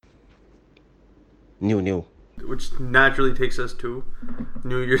New. Which naturally takes us to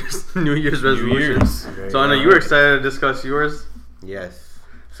New Year's resolutions. Year's. So I know you were excited to discuss yours. Yes.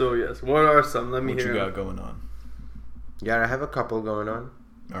 So yes, what are some? Let me hear. What you got going on? Yeah, I have a couple going on.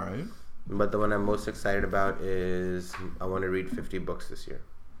 All right. But the one I'm most excited about is I want to read 50 books this year.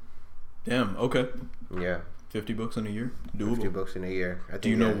 Damn. Okay. Yeah. 50 books in a year? Doable. 50 books in a year. Do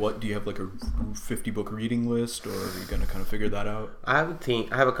you know what? Do you have like a 50 book reading list, or are you gonna kind of figure that out? I have a team.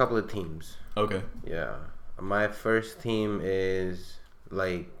 I have a couple of teams. Okay. Yeah. My first team is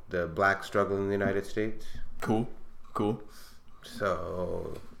like the black struggle in the United States. Cool.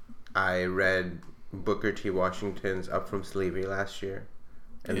 So I read Booker T. Washington's Up From Slavery last year,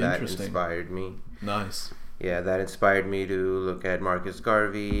 and that inspired me. Nice. Yeah, that inspired me to look at Marcus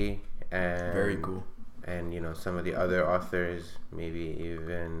Garvey and very cool. And some of the other authors, maybe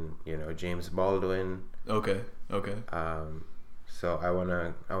even James Baldwin. Okay. So I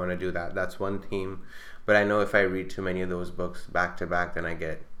wanna do that. That's one theme, but I know if I read too many of those books back to back, then I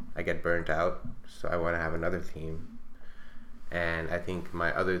get burnt out. So I want to have another theme, and I think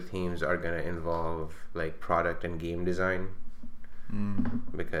my other themes are gonna involve like product and game design,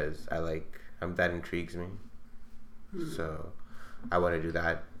 because that intrigues me. So I want to do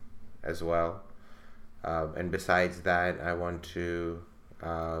that as well. And besides that, I want to.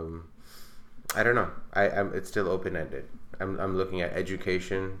 I don't know. It's still open ended. I'm looking at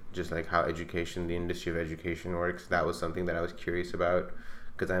education, just like how the industry of education works. That was something that I was curious about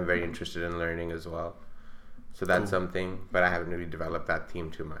because I'm very interested in learning as well. So that's something, but I haven't really developed that theme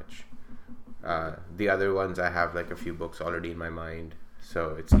too much. The other ones, I have like a few books already in my mind,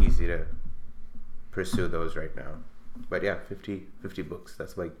 so it's easy to pursue those right now. But yeah, 50 books.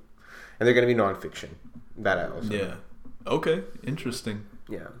 That's like, and they're going to be nonfiction. That I also. Yeah. Okay. Interesting.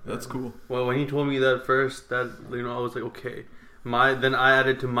 Yeah, that's cool. Well, when he told me that first, I was like, okay. Then I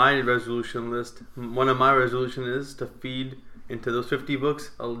added to my resolution list. One of my resolutions is to feed into those 50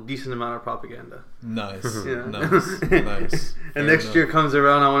 books a decent amount of propaganda. Nice. Yeah. Nice. And next year comes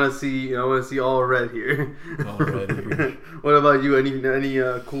around, I want to see all red here. All red here. What about you? Any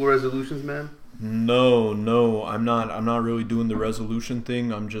cool resolutions, man? No, I'm not really doing the resolution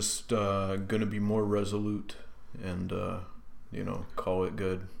thing. I'm just gonna be more resolute and call it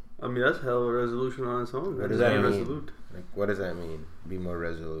good. I mean, that's a hell of a resolution on its own. What does that mean? Resolute. Like, what does that mean? Be more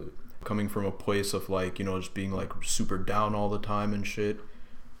resolute. Coming from a place of just being like super down all the time and shit,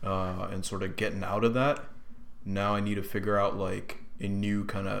 and sort of getting out of that. Now I need to figure out like a new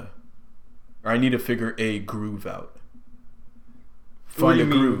I need to figure a groove out. Find a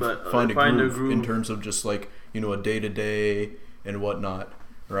groove in terms of just like a day to day and whatnot,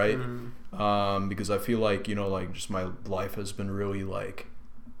 right? Because I feel like just my life has been really like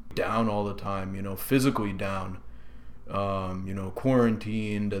down all the time, physically down,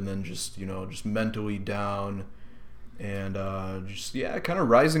 quarantined, and then just mentally down, and kind of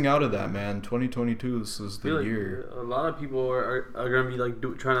rising out of that, man. 2022, this is the year. A lot of people are gonna be like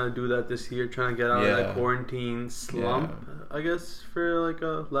trying to do that this year, trying to get out of that quarantine slump, I guess, for like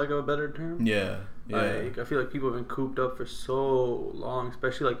a lack of a better term. Yeah. Like, I feel like people have been cooped up for so long,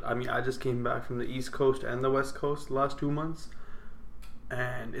 especially I just came back from the East Coast and the West Coast the last 2 months,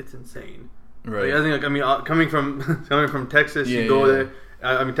 and it's insane. Right. Like, I think coming from Texas, you go there.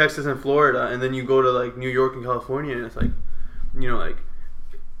 Texas and Florida, and then you go to like New York and California, and it's like,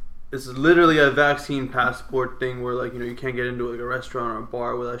 it's literally a vaccine passport thing where you can't get into like a restaurant or a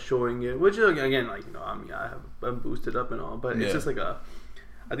bar without showing it. Which again, I'm boosted up and all, but it's just like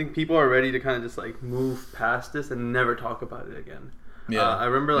I think people are ready to kind of just like move past this and never talk about it again. Yeah. I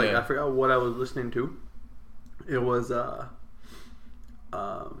remember I forgot what I was listening to. It was a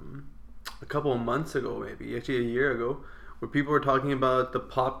couple of months ago, maybe actually a year ago, where people were talking about the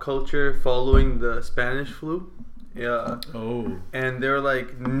pop culture following the Spanish flu. Yeah. Oh. And they're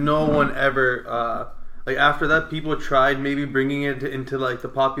like, no one ever after that, people tried maybe bringing it into like the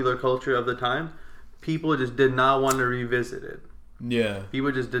popular culture of the time. People just did not want to revisit it. Yeah.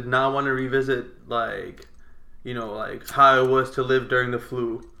 People just did not want to revisit like how it was to live during the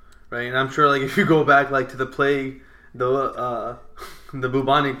flu, right? And I'm sure like if you go back like to the plague, the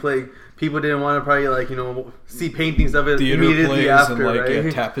bubonic plague, people didn't want to probably see paintings of it theater immediately after, and,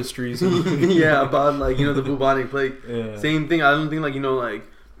 right? Tapestries. Yeah, about the bubonic plague. Yeah. Same thing. I don't think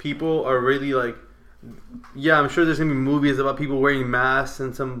people are really I'm sure there's gonna be movies about people wearing masks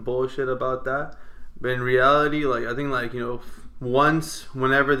and some bullshit about that. But in reality, I think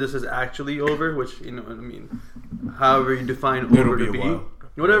whenever this is actually over, which however you define over to be,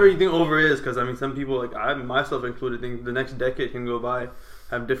 whatever you think over is, because some people I myself included think the next decade can go by,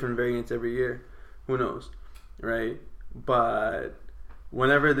 have different variants every year. Who knows, right? But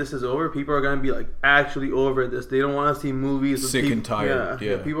whenever this is over, people are gonna be like actually over this. They don't want to see movies. Sick and tired.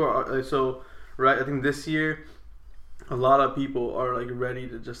 Yeah. People are so right. I think this year, a lot of people are like ready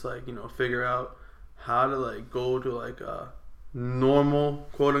to just like figure out how to like go to like a normal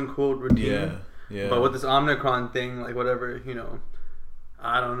quote unquote routine. Yeah. Yeah. But with this Omicron thing, like whatever,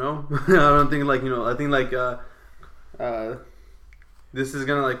 I don't know. I don't think like I think like this is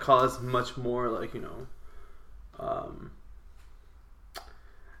gonna like cause much more like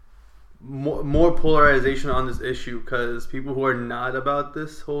more polarization on this issue, because people who are not about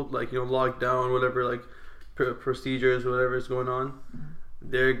this whole like lockdown, whatever like procedures, whatever is going on,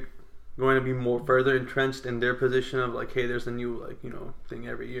 they're going to be more further entrenched in their position of like, hey, there's a new like thing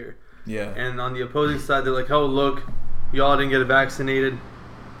every year. Yeah. And on the opposing side, they're like, oh look, y'all didn't get vaccinated,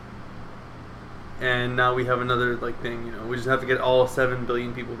 and now we have another like thing. We just have to get all 7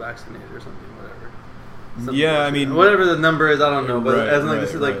 billion people vaccinated or something, whatever. Yeah, I mean, whatever the number is, I don't know. But right, as like right,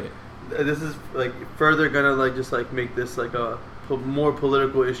 this is like this is like further gonna like just like make this like a more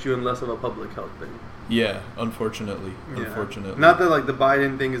political issue and less of a public health thing. Yeah, unfortunately. Not that like the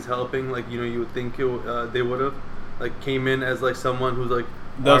Biden thing is helping. Like you would think they would have like came in as like someone who's like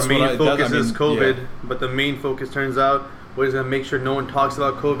our main focus is COVID, but the main focus turns out is gonna make sure no one talks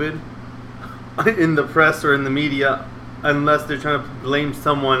about COVID in the press or in the media unless they're trying to blame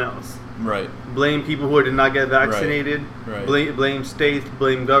someone else. Right. Blame people who did not get vaccinated. Right. Blame states.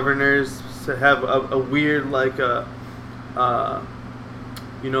 Blame governors. To have a weird like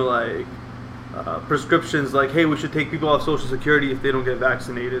prescriptions like, hey, we should take people off Social Security if they don't get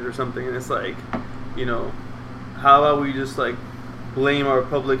vaccinated or something. And it's like, how about we just like blame our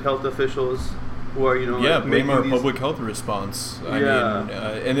public health officials who are like, blame our public health response. I mean,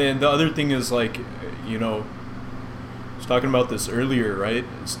 and then the other thing is like, I was talking about this earlier, right?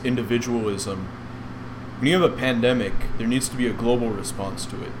 It's individualism. When you have a pandemic, there needs to be a global response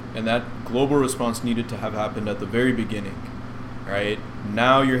to it, and that global response needed to have happened at the very beginning, right?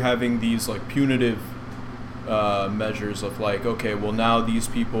 Now you're having these like punitive measures of like, okay, well now these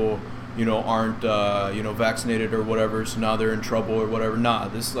people aren't vaccinated or whatever, so now they're in trouble or whatever. Nah,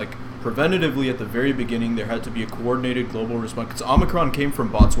 this is like preventatively at the very beginning there had to be a coordinated global response, because Omicron came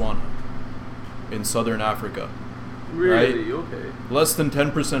from Botswana in southern Africa. Really? Right? Okay. Less than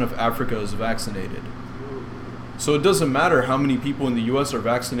 10% of Africa is vaccinated. So it doesn't matter how many people in the U.S. are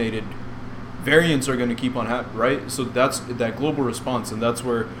vaccinated, variants are going to keep on happening, right? So that's that global response, and that's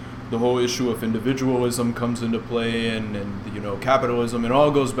where the whole issue of individualism comes into play, and capitalism. It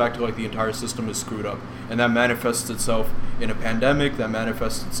all goes back to like the entire system is screwed up, and that manifests itself in a pandemic. That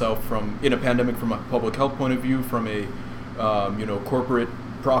manifests itself in a pandemic from a public health point of view, from a corporate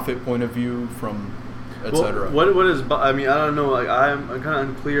profit point of view, from etc. What is? I mean, I don't know. Like I'm kind of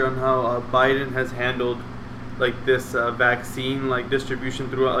unclear on how Biden has handled like this vaccine like distribution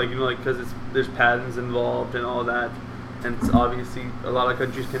throughout, like because there's patents involved and all that, and it's obviously a lot of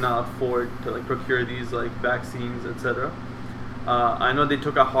countries cannot afford to like procure these like vaccines, etc. I know they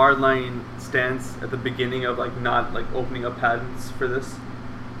took a hardline stance at the beginning of like not like opening up patents for this,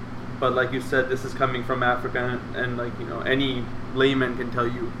 but like you said, this is coming from Africa, and like any layman can tell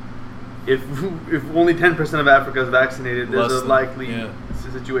you, if only 10% of Africa is vaccinated, there's a likely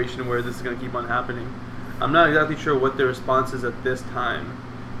situation where this is going to keep on happening. I'm not exactly sure what the response is at this time,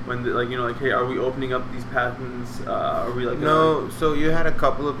 when hey, are we opening up these patents? Are we like no? So you had a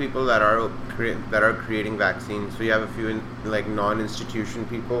couple of people that are creating vaccines. So you have a few like non-institution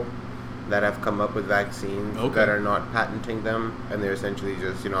people that have come up with vaccines that are not patenting them, and they're essentially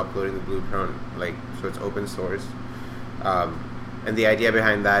just uploading the blueprint, like, so it's open source. And the idea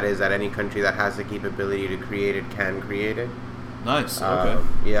behind that is that any country that has the capability to create it can create it. Nice. Okay.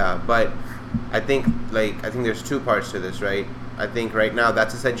 Yeah, but I think there's two parts to this, right? I think right now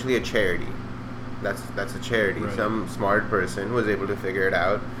that's essentially a charity. That's a charity. Right. Some smart person was able to figure it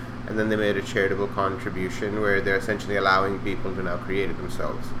out, and then they made a charitable contribution where they're essentially allowing people to now create it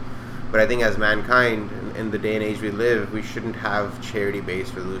themselves. But I think as mankind, in the day and age we live, we shouldn't have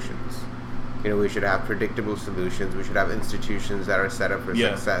charity-based solutions. We should have predictable solutions. We should have institutions that are set up for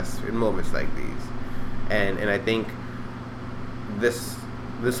success in moments like these. And I think this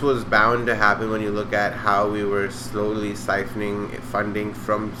was bound to happen when you look at how we were slowly siphoning funding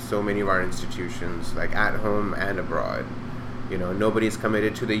from so many of our institutions, like at home and abroad. Nobody's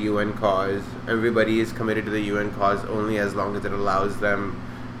committed to the UN cause. Everybody is committed to the UN cause only as long as it allows them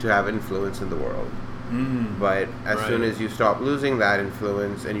to have influence in the world. But as soon as you stop losing that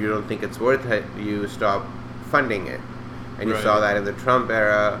influence and you don't think it's worth it, you stop funding it. And you saw that in the Trump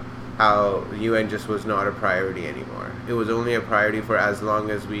era, how the UN just was not a priority anymore. It was only a priority for as long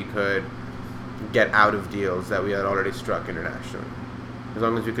as we could get out of deals that we had already struck internationally. As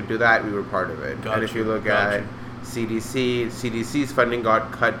long as we could do that, we were part of it. Gotcha, and if you look at CDC's funding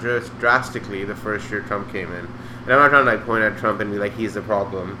got cut drastically the first year Trump came in. And I'm not trying to like point at Trump and be like he's the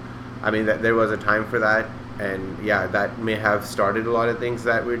problem. I mean that there was a time for that, and yeah, that may have started a lot of things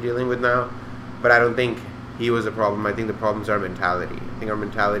that we're dealing with now. But I don't think he was a problem. I think the problem's our mentality. I think our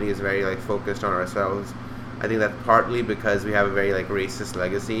mentality is very like focused on ourselves. I think that's partly because we have a very like racist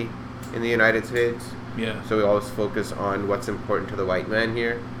legacy in the United States. Yeah. So we always focus on what's important to the white man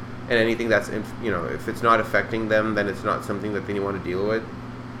here, and anything that's if it's not affecting them, then it's not something that they want to deal with.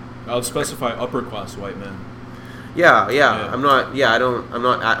 I'll specify upper class white men. Yeah. I'm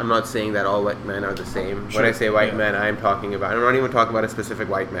not saying that all white men are the same. Sure. When I say white men, I'm not even talking about a specific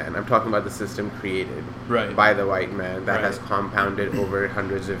white man. I'm talking about the system created by the white man that has compounded over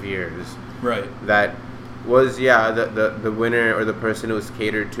hundreds of years. Right. That was the winner, or the person who was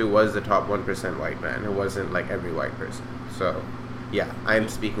catered to was the top 1% white man. It wasn't like every white person. So yeah, I'm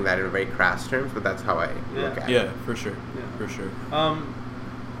speaking that in very crass terms, but that's how I look at it. Yeah, for sure. For sure.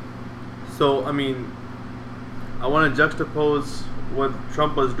 So I mean, I want to juxtapose what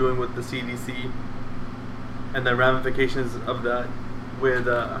Trump was doing with the CDC and the ramifications of that with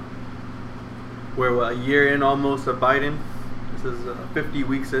we're a year in almost of Biden. This is 50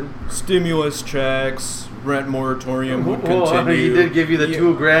 weeks in. Stimulus checks, rent moratorium would continue. He did give you the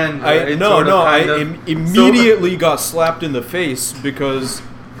 $2,000. I immediately got slapped in the face because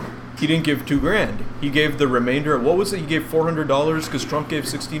he didn't give $2,000. He gave the remainder. What was it? He gave $400 because Trump gave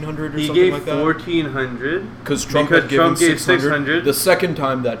 $1,600 or something like that. He gave $1,400 because Trump had given $600. The second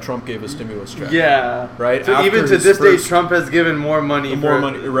time that Trump gave a stimulus check. Yeah. Right. So even to this day, Trump has given more money.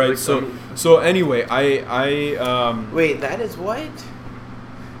 Right. Like, so anyway, I wait. That is what.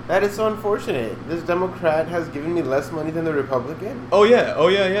 That is so unfortunate. This Democrat has given me less money than the Republican. Oh yeah.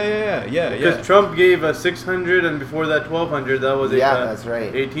 Because Trump gave a $600, and before that $1,200. That was that's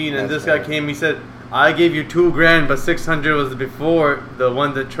right. 18, and this guy came. He said, "I gave you $2,000, but $600 was before the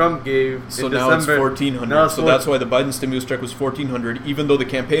one that Trump gave." So in now December. It's $1,400. So that's why the Biden stimulus check was $1,400, even though the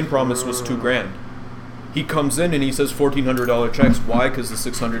campaign promise was $2,000. He comes in and he says $1,400 checks. Why? Because the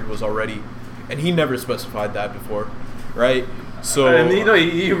 $600 was already, and he never specified that before, right? So and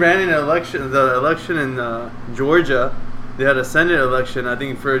he ran the election in Georgia. They had a Senate election, I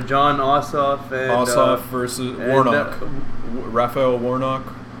think, for John Ossoff versus Warnock, Raphael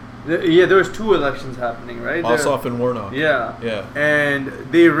Warnock. Yeah, there was 2 elections happening, right? Ossoff and Warnock. Yeah. And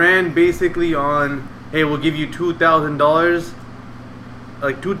they ran basically on, hey, we'll give you $2,000,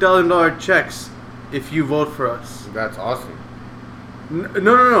 like $2,000 checks if you vote for us. That's awesome.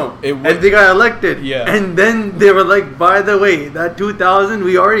 No. And they got elected. Yeah. And then they were like, by the way, that $2,000,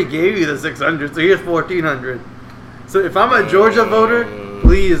 we already gave you the $600, so here's $1,400. So if I'm a Georgia voter,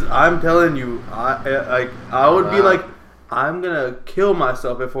 please, I'm telling you, I would be like, I'm gonna kill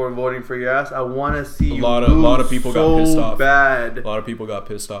myself before voting for your ass. I want to see you lose. A lot of people got pissed off. Bad. A lot of people got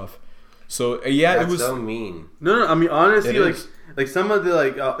pissed off. So That's it was so mean. No. I mean, honestly, like some of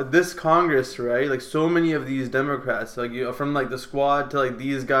the this Congress, right? Like so many of these Democrats, like from like the squad to like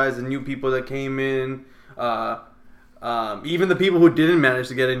these guys, the new people that came in, even the people who didn't manage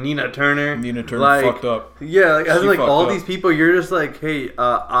to get it, Nina Turner like, fucked up. Yeah, like as in, like all these people, you're just like, hey,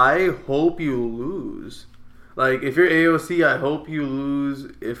 I hope you lose. Like if you're AOC, I hope you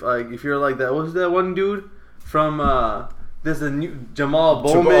lose. If you're like that, what's that one dude from there's a new Jamal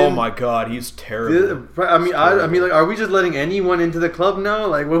Bowman. Oh my God, he's terrible. I mean, like, are we just letting anyone into the club now?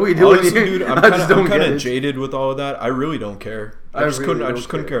 Like, what are we doing here? Dude, I'm kind of jaded with all of that. I really don't care. I just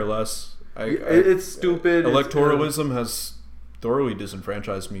couldn't care less. It's stupid. Electoralism has thoroughly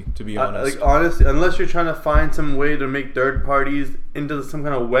disenfranchised me, to be honest. Like honestly, unless you're trying to find some way to make third parties into some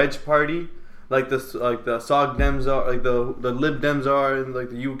kind of wedge party, like the SOG Dems are, like the Lib Dems are in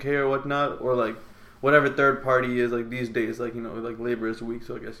like the UK or whatnot, or like whatever third party is like these days, like like Labor is weak,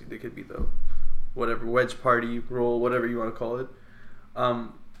 so I guess they could be the whatever wedge party role, whatever you want to call it.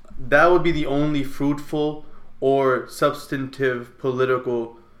 That would be the only fruitful or substantive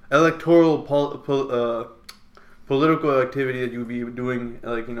electoral political activity that you would be doing,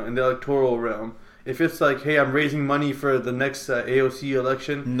 like in the electoral realm. If it's like, hey, I'm raising money for the next AOC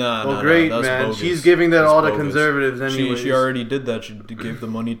election, great, man. Bogus. She's giving that all to conservatives anyway. She already did that. She gave the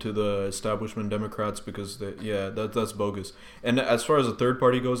money to the establishment Democrats because that's bogus. And as far as a third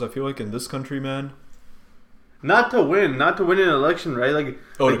party goes, I feel like in this country, man, not to win an election, right? Like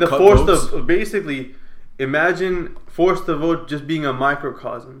the votes? Basically, imagine forced to vote just being a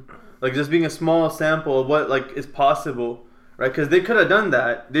microcosm, like just being a small sample of what like is possible. Right, because they could have done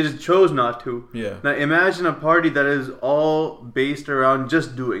that. They just chose not to. Yeah. Now imagine a party that is all based around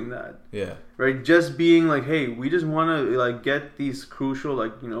just doing that. Yeah. right? Just being like, hey, we just want to like get these crucial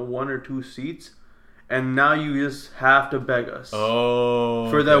like 1 or 2 seats, and now you just have to beg us. Oh,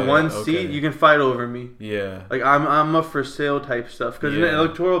 for that one seat, you can fight over me. Yeah, like I'm a for sale type stuff because in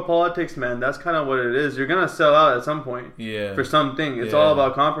electoral politics, man, that's kind of what it is. You're gonna sell out at some point. Yeah, for something, it's all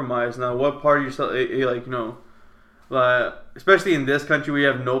about compromise. Now, what party you sell? Like especially in this country, we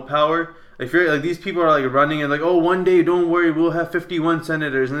have no power. If you're like these people are like running and like, oh, one day, don't worry, we'll have 51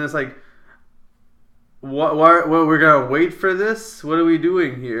 senators, and it's like, what we're gonna wait for this? What are we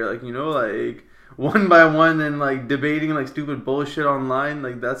doing here? Like like. One by one and like debating like stupid bullshit online,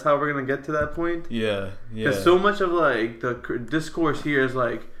 like that's how we're gonna get to that point. Yeah. Because so much of like the discourse here is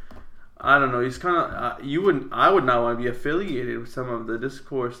like, I don't know. He's kind of I would not want to be affiliated with some of the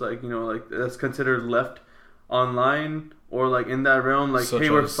discourse, like like that's considered left online or like in that realm. Like, such hey,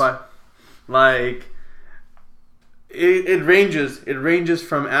 we're like it ranges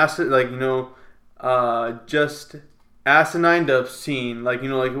from just asinine to obscene. Like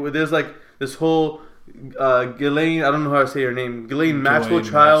like there's like. This whole Ghislaine, I don't know how to say her name, Ghislaine Maxwell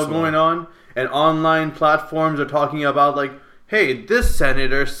trial going on, and online platforms are talking about like, hey, this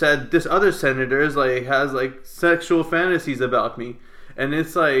senator said this other senator is like has like sexual fantasies about me, and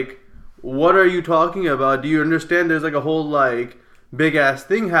it's like, what are you talking about? Do you understand? There's like a whole like big ass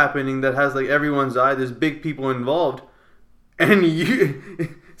thing happening that has like everyone's eye. There's big people involved, and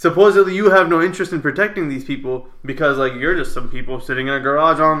you. Supposedly you have no interest in protecting these people because like you're just some people sitting in a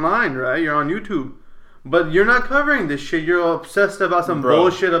garage online, right? You're on YouTube. But you're not covering this shit. You're obsessed about some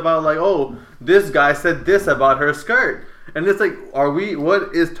bullshit about like, oh, this guy said this about her skirt. And it's like,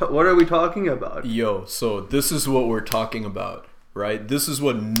 what are we talking about? Yo, so this is what we're talking about, right? This is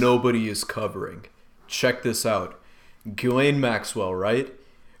what nobody is covering. Check this out. Ghislaine Maxwell, right?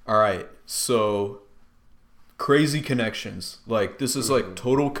 All right. So crazy connections. Like this is like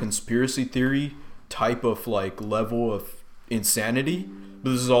total conspiracy theory type of like level of insanity. But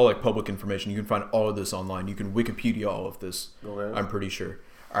this is all like public information. You can find all of this online. You can Wikipedia all of this. Okay. I'm pretty sure.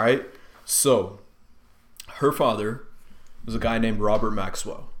 All right. So her father was a guy named Robert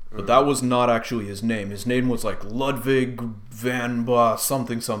Maxwell. But that was not actually his name. His name was like Ludwig van blah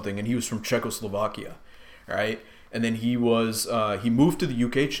something, and he was from Czechoslovakia. All right. And then he moved to the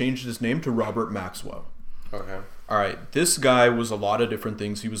UK, changed his name to Robert Maxwell. Okay. All right. This guy was a lot of different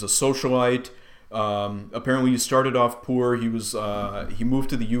things. He was a socialite. Apparently, he started off poor. He moved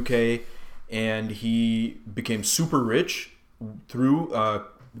to the UK, and he became super rich through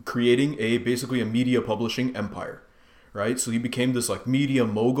creating basically a media publishing empire. Right. So he became this like media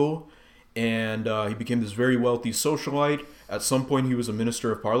mogul, and he became this very wealthy socialite. At some point, he was a minister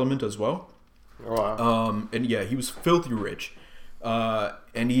of parliament as well. Oh, wow. And yeah, he was filthy rich,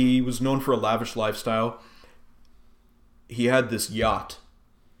 and he was known for a lavish lifestyle. He had this yacht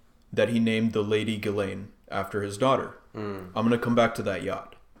that he named the Lady Ghislaine after his daughter. I'm going to come back to that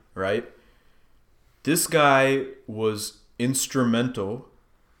yacht, right? This guy was instrumental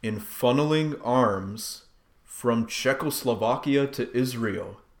in funneling arms from Czechoslovakia to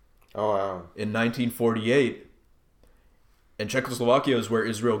Israel. Oh, wow. In 1948. And Czechoslovakia is where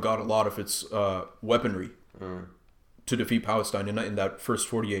Israel got a lot of its weaponry to defeat Palestine in that first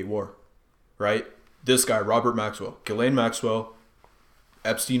 48 war, right? This guy, Robert Maxwell, Ghislaine Maxwell,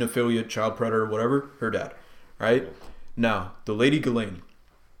 Epstein affiliate, child predator, whatever, her dad, right? Now, the Lady Ghislaine,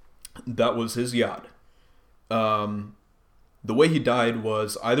 that was his yacht. The way he died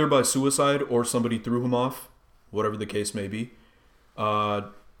was either by suicide or somebody threw him off, whatever the case may be.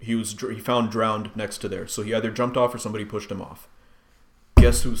 He found drowned next to there. So he either jumped off or somebody pushed him off.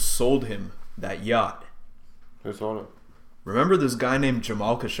 Guess who sold him that yacht? Who sold it? Remember this guy named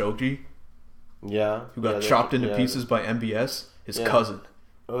Jamal Khashoggi? Yeah. Who got chopped into pieces by MBS? His cousin.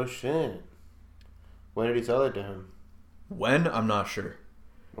 Oh, shit. When did he sell it to him? When? I'm not sure.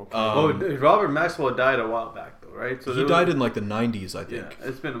 Okay. Robert Maxwell died a while back, though, right? So he died in like the 90s, I think. Yeah,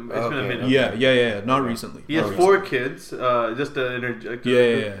 it's been a minute. Yeah. Not recently. He has 4 kids. Just to interject.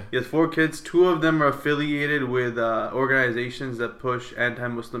 Yeah. He has 4 kids. 2 of them are affiliated with organizations that push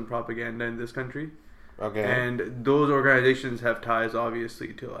anti-Muslim propaganda in this country. Okay. And those organizations have ties,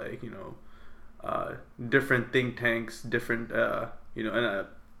 obviously, to like different think tanks, different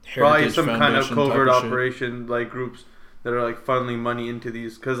probably some kind of covert operation like groups that are like funneling money into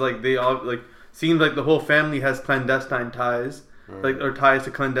these, because like they all like seems like the whole family has clandestine ties, or ties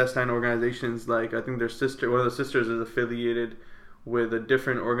to clandestine organizations. Like I think one of the sisters is affiliated with a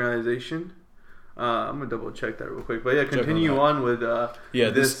different organization. I'm gonna double check that real quick, but yeah, continue on with it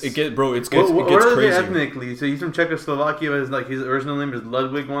gets what are they ethnically? So he's from Czechoslovakia. His original name is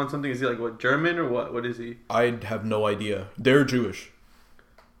Ludwig something. Is he like German or what? What is he? I have no idea. They're Jewish.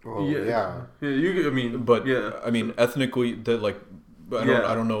 Well, yeah. I mean, But yeah. I mean, ethnically, that like, Yeah.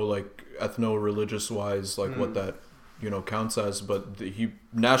 I don't know, like ethno-religious wise, like what that counts as. But he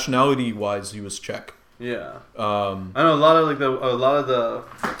nationality wise, he was Czech. Yeah. I know a lot of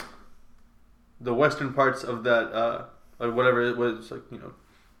the western parts of that, like whatever it was, like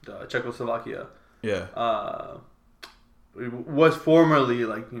Czechoslovakia. Yeah. It was formerly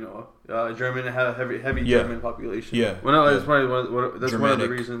like German, had a heavy German population. Yeah. Well, no, that's probably one of the Germanic.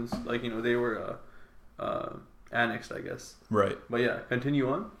 reasons. Like they were annexed, I guess. Right. But yeah, continue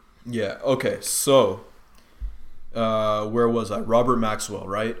on. Yeah. Okay. So, where was I? Robert Maxwell,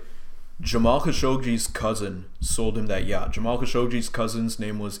 right? Jamal Khashoggi's cousin sold him that yacht. Jamal Khashoggi's cousin's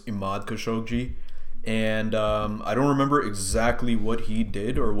name was Imad Khashoggi. And I don't remember exactly what he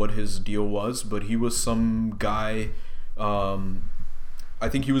did or what his deal was, but he was some guy. I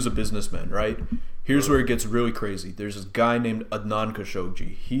think he was a businessman, right? Here's where it gets really crazy. There's this guy named Adnan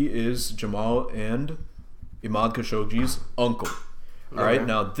Khashoggi. He is Jamal and Imad Khashoggi's uncle. All right.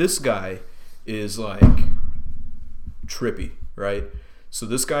 Now this guy is like trippy, right? So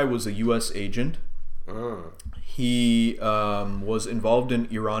this guy was a U.S. agent. He was involved in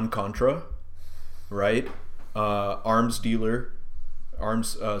Iran-Contra, right? Arms dealer,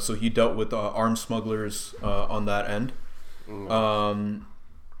 so he dealt with arms smugglers on that end.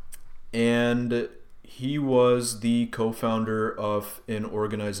 And he was the co-founder of an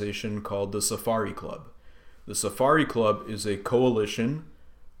organization called the Safari Club. The Safari Club is a coalition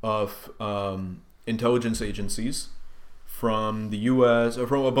of intelligence agencies from the U.S. or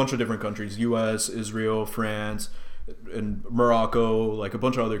from a bunch of different countries: U.S., Israel, France, and Morocco, like a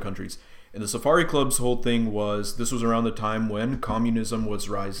bunch of other countries. And the Safari Club's whole thing was, this was around the time when communism was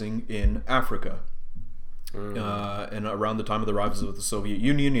rising in Africa. And around the time of the rise of the Soviet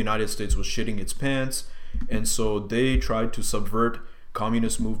Union, the United States was shitting its pants. And so they tried to subvert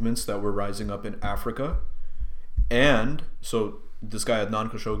communist movements that were rising up in Africa. And so this guy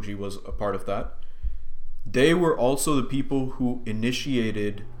Adnan Khashoggi was a part of that. They were also the people who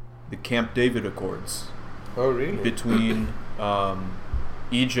initiated the Camp David Accords. Oh, really? Between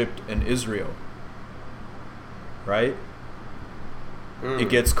Egypt and Israel. Right? It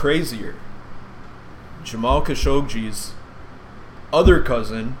gets crazier. Jamal Khashoggi's other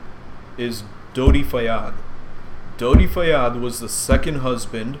cousin is Dodi Fayad. Dodi Fayad was the second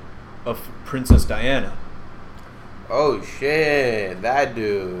husband of Princess Diana. Oh shit, that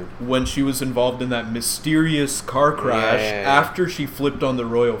dude. When she was involved in that mysterious car crash after she flipped on the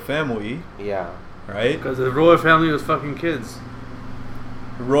royal family. Yeah. Right? Because the royal family was fucking kids.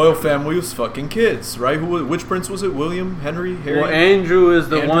 The royal family was fucking kids, right? Which prince was it? William, Henry, Harry? Well, Andrew is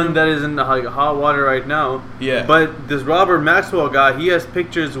the one that is in the hot water right now. Yeah. But this Robert Maxwell guy, he has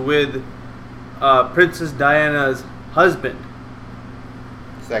pictures with Princess Diana's husband.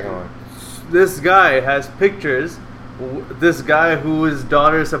 Second one. This guy has pictures. This guy who his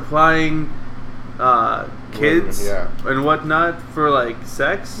daughter supplying kids and whatnot for like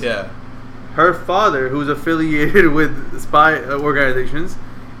sex. Yeah. Her father, who's affiliated with spy organizations,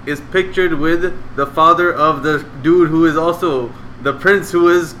 is pictured with the father of the dude who is also the prince who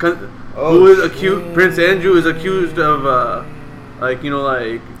is accused. Prince Andrew is accused of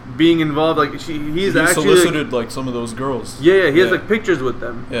being involved. Like he's actually solicited like some of those girls. Yeah, he has like pictures with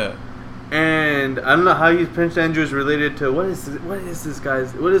them. Yeah. And I don't know how Prince Andrew is related to what is this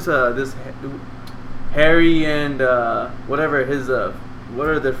guy's this Harry and whatever his what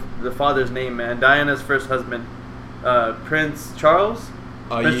are the father's name, man? Diana's first husband, Prince Charles.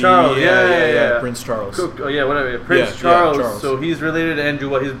 Prince Charles, yeah. Prince Charles. Whatever. Prince Charles. Charles. So he's related to Andrew,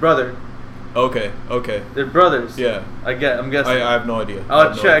 his brother. Okay. They're brothers. Yeah. I'm guessing. I have no idea.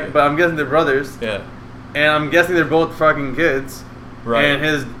 I'll check, but I'm guessing they're brothers. Yeah. And I'm guessing they're both fucking kids. Right.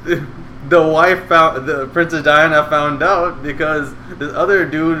 And the wife the Princess Diana found out because this other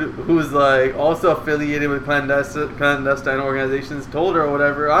dude who's like also affiliated with clandestine organizations told her or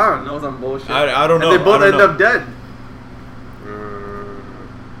whatever. I don't know, some bullshit. I don't know. And they both end up dead.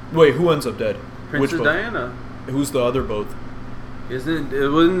 Wait, who ends up dead? Princess Diana. Who's the other both? Wasn't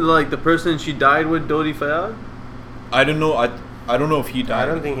like the person she died with, Dodi Fayad? I don't know. I don't know if he died.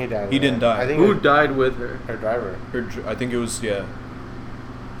 I don't think he died. He didn't die. I think who died with her? Her driver. I think it was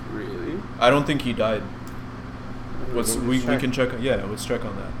Really? I don't think he died. We can check. Yeah, let's check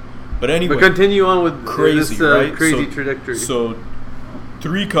on that. But anyway, but continue on with crazy, this right? Crazy trajectory. So,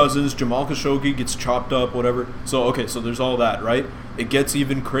 3 cousins. Jamal Khashoggi gets chopped up, whatever. So there's all that, right? It gets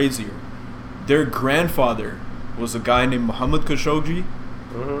even crazier. Their grandfather was a guy named Muhammad Khashoggi,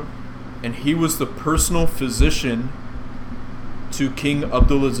 and he was the personal physician to King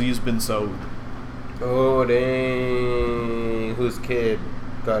Abdulaziz bin Saud. Oh dang! Whose kid?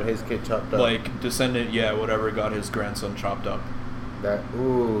 got his kid chopped up. like descendant, yeah, whatever, got his grandson chopped up.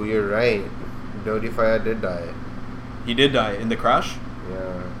 Ooh, you're right. Dodi Fayed did die. He did die in the crash?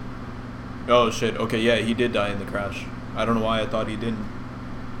 Yeah. Oh shit. Okay, yeah, he did die in the crash. I don't know why I thought he didn't.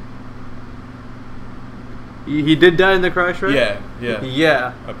 He did die in the crash, right? Yeah.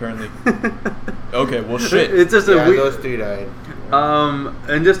 Yeah. Apparently. Okay, well shit. It's just those three died.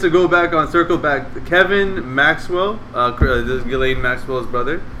 And just to go back circle back, Kevin Maxwell, this is Ghislaine Maxwell's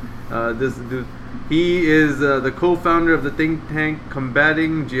brother. This dude, he is the co-founder of the think tank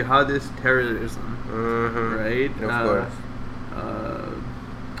combating jihadist terrorism. Mm-hmm. Right? Of course.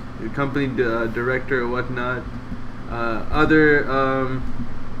 The company director or whatnot.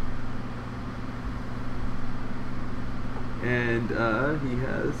 And he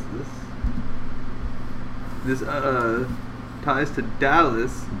has this ties to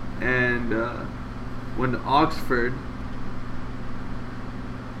Dallas and went to Oxford.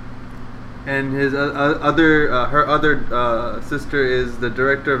 And his her other sister is the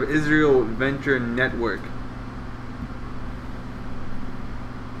director of Israel Venture Network.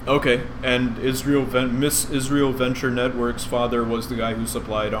 Okay, and Miss Israel Venture Network's father was the guy who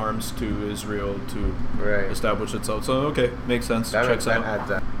supplied arms to Israel to establish itself. So okay, makes sense. Checks out. Adds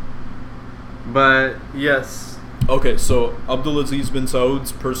up. But yes. Okay, so Abdulaziz bin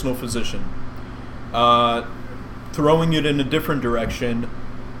Saud's personal physician. Throwing it in a different direction,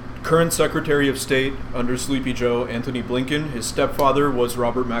 current Secretary of State under Sleepy Joe, Anthony Blinken, his stepfather was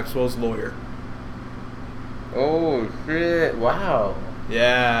Robert Maxwell's lawyer. Oh shit! Wow.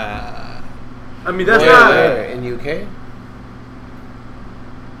 Yeah. I mean, that's Where? In UK?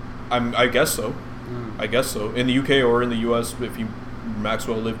 I guess so. I guess so. In the UK or in the US, if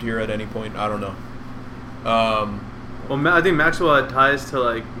Maxwell lived here at any point, I don't know. Well, I think Maxwell had ties to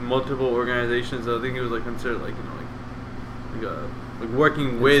like multiple organizations. I think he was like considered like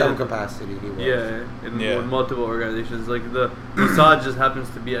working with some capacity. He was. Yeah, with multiple organizations. Like the Mossad just happens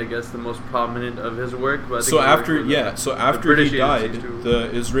to be, I guess, the most prominent of his work. But I think so after he died, too. the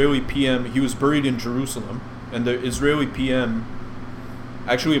Israeli PM, he was buried in Jerusalem, and the Israeli PM,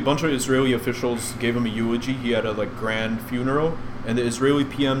 actually a bunch of Israeli officials gave him a eulogy. He had a grand funeral, and the Israeli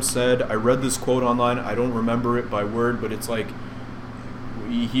PM said, I read this quote online, I don't remember it by word, but it's like,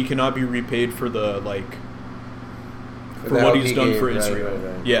 he cannot be repaid for the for what he's done for Israel.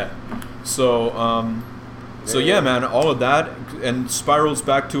 Right. Yeah. So, yeah, man, all of that, and spirals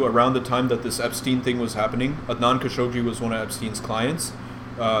back to around the time that this Epstein thing was happening. Adnan Khashoggi was one of Epstein's clients.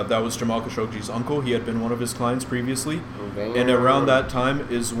 That was Jamal Khashoggi's uncle. He had been one of his clients previously. And around that time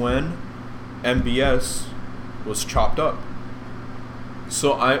is when MBS was chopped up.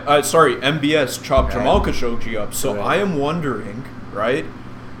 So MBS chopped Jamal Khashoggi up. So I am wondering, right?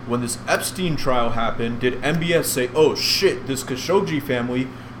 When this Epstein trial happened, did MBS say, oh shit, this Khashoggi family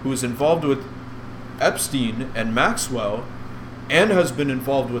who is involved with Epstein and Maxwell and has been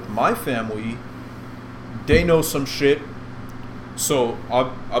involved with my family, they know some shit. So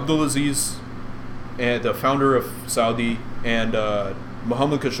Abdulaziz, and the founder of Saudi, and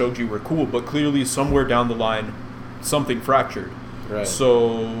Mohammed Khashoggi were cool, but clearly somewhere down the line, something fractured. Right.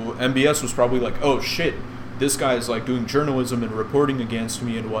 So MBS was probably like, oh shit, this guy is doing journalism and reporting against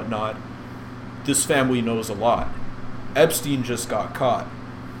me and whatnot. This family knows a lot. Epstein just got caught.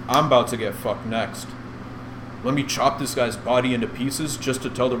 I'm about to get fucked next. Let me chop this guy's body into pieces just to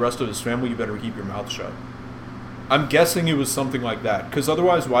tell the rest of his family, you better keep your mouth shut. I'm guessing it was something like that. Because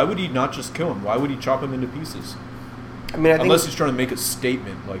otherwise, why would he not just kill him? Why would he chop him into pieces? I mean, unless he's trying to make a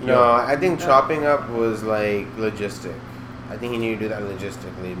statement. I think chopping up was logistic. I think he needed to do that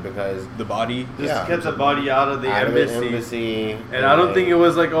logistically because the body just get the body out of the embassy. And I don't think it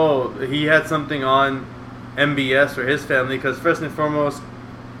was he had something on MBS or his family, because first and foremost,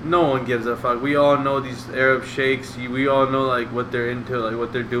 no one gives a fuck. We all know these Arab sheikhs. We all know what they're into,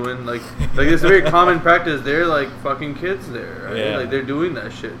 what they're doing. It's a very common practice. They're fucking kids there, right? Yeah. They're doing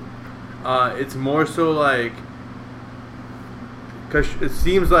that shit. It's more so because it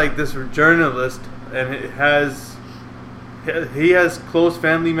seems like this journalist, and he has close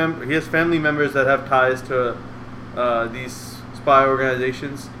family members. He has family members that have ties to these spy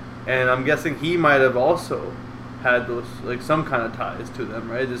organizations, and I'm guessing he might have also had those some kind of ties to them,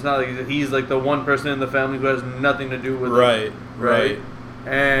 right? It's not he's the one person in the family who has nothing to do with it, right?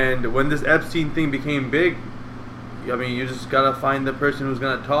 And when this Epstein thing became big, I mean, you just gotta find the person who's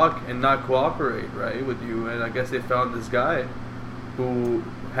gonna talk and not cooperate, right, with you. And I guess they found this guy who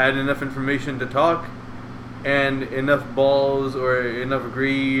had enough information to talk and enough balls or enough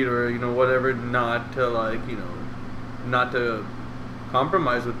greed or whatever not to not to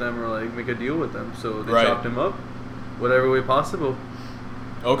compromise with them or make a deal with them. So they chopped him up whatever way possible.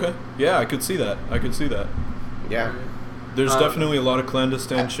 Okay. Yeah, I could see that. Yeah. There's definitely a lot of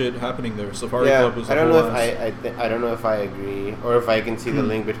clandestine shit happening there. Safari Yeah, Club was I don't know if I don't know if I agree or if I can see the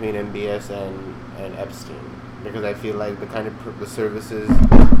link between MBS and Epstein, because I feel like the kind of the services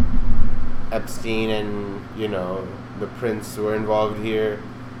Epstein and the prince were involved here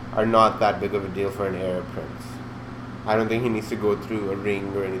are not that big of a deal for an Arab prince. I don't think he needs to go through a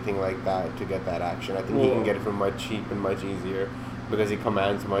ring or anything like that to get that action. I think he can get it for much cheap and much easier, because he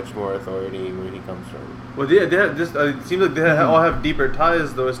commands much more authority where he comes from. Well, they have just. It seems like they all have deeper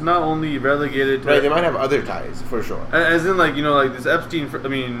ties, though. It's not only relegated to. Right, they might have other ties for sure. As in, like this Epstein. I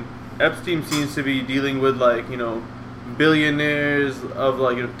mean, Epstein seems to be dealing with billionaires of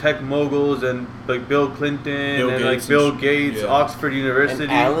tech moguls and like Bill Clinton Bill Gates, Oxford University,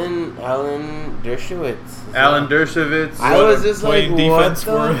 and Alan Dershowitz. Alan Dershowitz. I was just like, what defense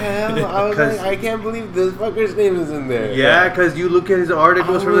the hell? I was like, I can't believe this fucker's name is in there. Yeah, because you look at his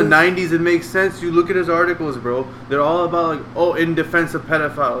articles from the 90s, it makes sense. You look at his articles, bro. They're all about in defense of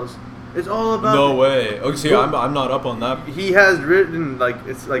pedophiles. It's all about. No way. Okay, see, I'm not up on that. He has written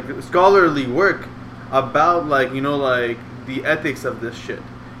it's scholarly work about the ethics of this shit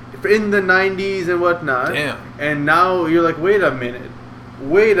in the 90s and whatnot. Damn. And now you're like, wait a minute,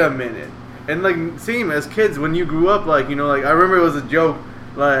 and same as kids when you grew up, I remember it was a joke,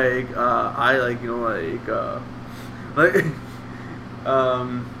 it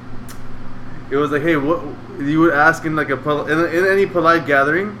was like, hey, what you would ask in in any polite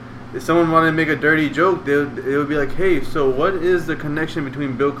gathering. If someone wanted to make a dirty joke, it would be like, hey, so what is the connection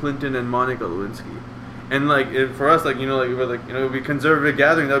between Bill Clinton and Monica Lewinsky? And for us, we were it'd be conservative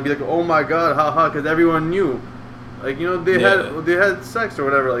gathering. That would be like, oh my god, haha, because everyone knew, they had sex or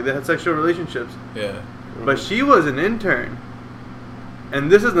whatever, they had sexual relationships. Yeah. But she was an intern,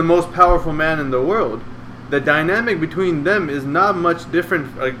 and this is the most powerful man in the world. The dynamic between them is not much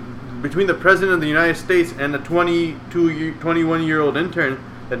different. Between the president of the United States and a 21-year-old intern,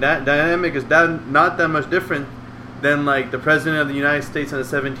 the dynamic is not that much different than the president of the United States and a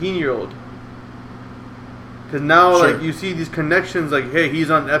 17-year-old. Because now, you see these connections, hey,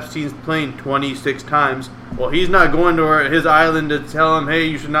 he's on Epstein's plane 26 times. Well, he's not going to his island to tell him, hey,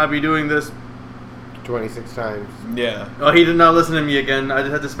 you should not be doing this. 26 times. Yeah. Oh, he did not listen to me again. I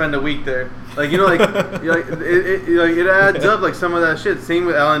just had to spend a week there. It adds up, some of that shit. Same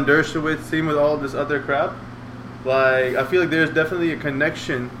with Alan Dershowitz. Same with all this other crap. I feel like there's definitely a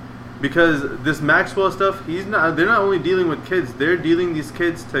connection, because this Maxwell stuff, they're not only dealing with kids, they're dealing these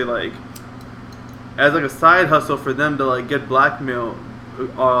kids to as a side hustle for them to get blackmail,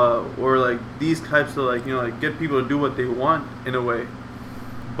 or these types of get people to do what they want in a way.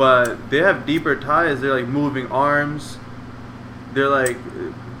 But they have deeper ties. They're moving arms. They're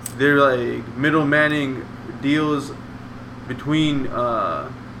middlemaning deals between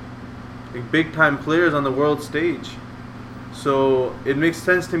big time players on the world stage. So it makes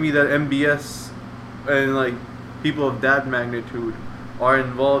sense to me that MBS and people of that magnitude are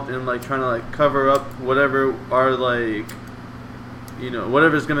involved in trying to cover up whatever are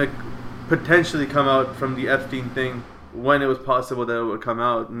whatever's gonna potentially come out from the Epstein thing, when it was possible that it would come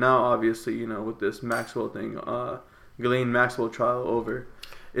out. Now obviously with this Maxwell thing, Ghislaine Maxwell trial over,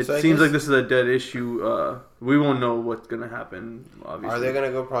 it seems like this is a dead issue. We won't know what's gonna happen, obviously. Are they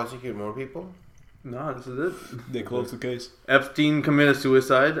gonna go prosecute more people? No, this is it. They closed the case. Epstein committed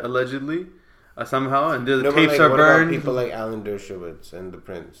suicide allegedly. Somehow, and the tapes but are what burned. About people like Alan Dershowitz and the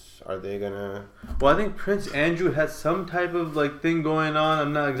Prince, are they gonna? Well, I think Prince Andrew has some type of thing going on.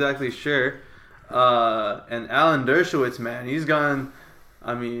 I'm not exactly sure. And Alan Dershowitz, man, he's gone.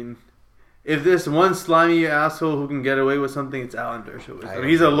 I mean, if there's one slimy asshole who can get away with something, it's Alan Dershowitz. I mean,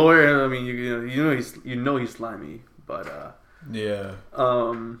 he's a lawyer. I mean, you know he's slimy, but yeah.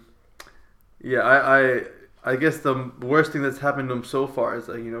 Yeah, I guess the worst thing that's happened to him so far is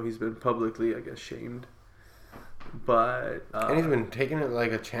he's been publicly, shamed. But and he's been taking it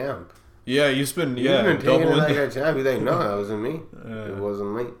like a champ. Yeah, he's been taking it like a champ. He's like, no, that wasn't me. It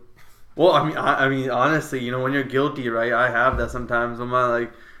wasn't me. Well, I mean, honestly, when you're guilty, right? I have that sometimes. I'm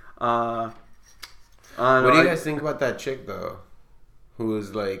not what do you guys think about that chick though, who is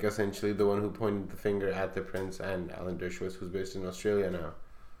essentially the one who pointed the finger at the Prince and Alan Dershowitz, who's based in Australia now?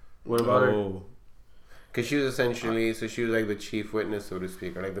 What about her? Because she was essentially, she was the chief witness, so to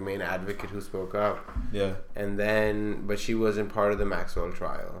speak, or the main advocate who spoke up. Yeah. And then, but she wasn't part of the Maxwell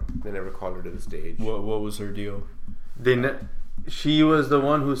trial. They never called her to the stage. What was her deal? She was the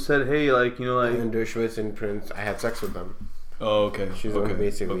one who said, hey, And Dershowitz and Prince, I had sex with them. Oh, okay. She's the one who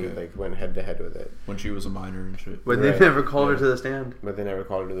basically went head to head with it. When she was a minor and shit. But they never called her to the stand. But they never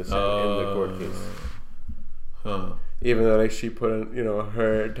called her to the stand in the court case. Huh. Even though like she put in,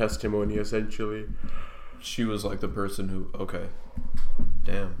 her testimony essentially. She was like the person who. Okay.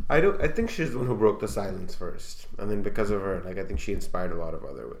 Damn. I think she's the one who broke the silence first, and then because of her, like I think she inspired a lot of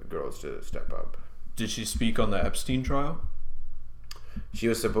other girls to step up. Did she speak on the Epstein trial? She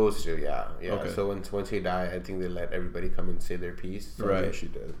was supposed to, yeah. Okay. So once he died, I think they let everybody come and say their piece. So Right. Yeah, she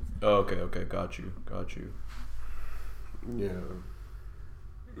did. Oh, okay. Got you. Yeah.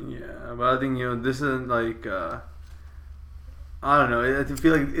 Yeah, but I think this isn't like I don't know. I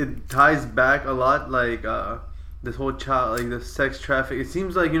feel like it ties back a lot, like this whole child, like the sex traffic. It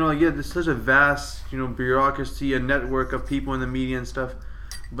seems like there's such a vast bureaucracy, a network of people in the media and stuff,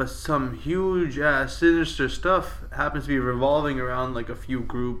 but some huge ass sinister stuff happens to be revolving around like a few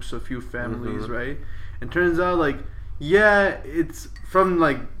groups, a few families, right? And turns out like it's from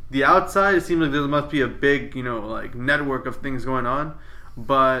like the outside. It seems like there must be a big like network of things going on,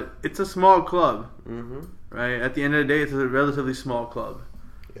 but it's a small club. Right? At the end of the day, it's a relatively small club.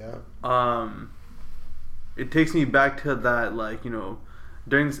 Yeah. It takes me back to that, like,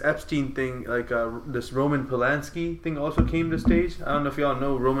 during this Epstein thing, like, this Roman Polanski thing also came to stage. I don't know if y'all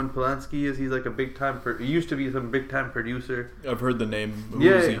know who Roman Polanski is. He's like a big time, he used to be some big time producer. I've heard the name. Who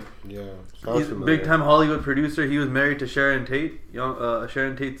is he? Yeah. He's a big time Hollywood producer. He was married to Sharon Tate.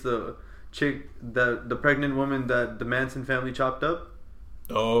 Sharon Tate's the chick, the pregnant woman that the Manson family chopped up.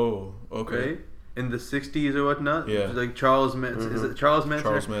 Oh, okay. Right? In the 60s or whatnot. Yeah. Like Charles Manson. Is it Charles Manson?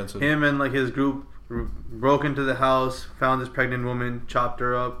 Charles Manson. Him and like his group broke into the house, found this pregnant woman, chopped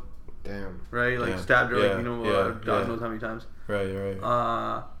her up. Damn. Right? Like stabbed her God knows how many times.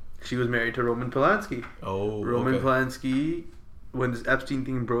 Right. She was married to Roman Polanski. Oh, Roman okay. Polanski, when this Epstein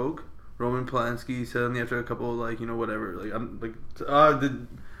thing broke, Roman Polanski suddenly after a couple like, whatever, like I'm like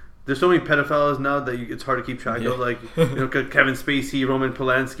there's so many pedophiles now that it's hard to keep track of. Like, Kevin Spacey, Roman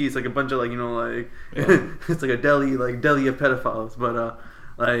Polanski. It's like a bunch of it's like a deli of pedophiles. But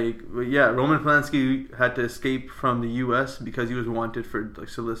Roman Polanski had to escape from the U.S. because he was wanted for like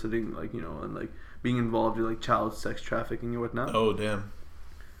soliciting, and like being involved in like child sex trafficking and whatnot. Oh, damn.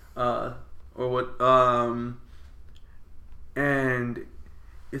 And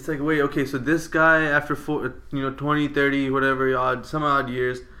it's like, wait, okay, so this guy after 20, 30, whatever some odd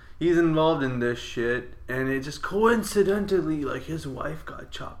years. He's involved in this shit, and it just coincidentally, like, his wife got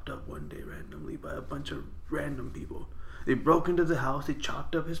chopped up one day randomly by a bunch of random people. They broke into the house, they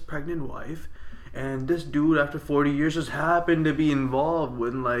chopped up his pregnant wife, and this dude, after 40 years, just happened to be involved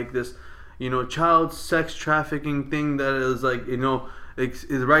with, like, this, child sex trafficking thing that is, like,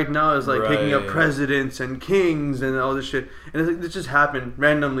 is right now is, like, picking up presidents and kings and all this shit. And it's like, this just happened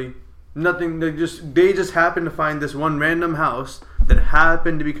randomly. Nothing. They just happened to find this one random house that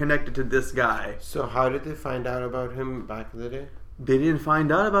happened to be connected to this guy. So how did they find out about him back in the day? They didn't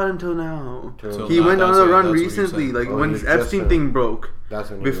find out about him till now. Till He now, went on a run recently, like when this Epstein thing broke.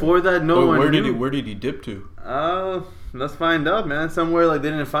 That's when Before that, no one knew. Where did he dip to? Let's find out, man. Somewhere like they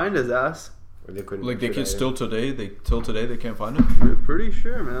didn't find his ass. They can still today. Till today they can't find him. We're pretty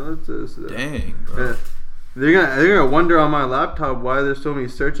sure, man. Let's just, dang, bro. They're gonna wonder on my laptop why there's so many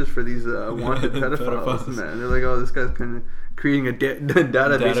searches for these wanted pedophiles, man. They're like, oh, this guy's kind of creating a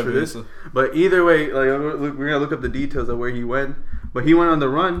database for this. But either way, like we're gonna look up the details of where he went. But he went on the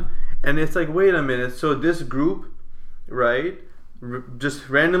run, and it's like, wait a minute. So this group, right, just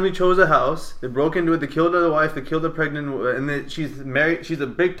randomly chose a house. They broke into it. They killed the wife. They killed the pregnant, and then she's married. She's a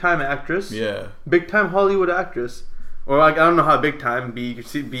big time actress. Yeah, big time Hollywood actress. Or like I don't know how big time B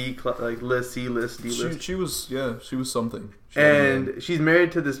like list, C list, D list. She was something. She's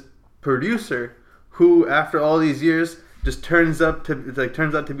married to this producer who, after all these years, just turns out to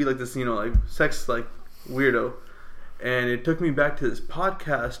be like this, like sex like weirdo. And it took me back to this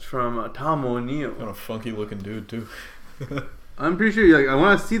podcast from Tom O'Neill. Kind of funky looking dude too. I'm pretty sure I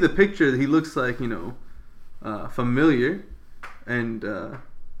want to see the picture. He looks like familiar, and.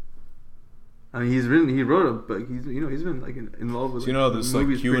 I mean, he wrote a book. He's been like involved with this like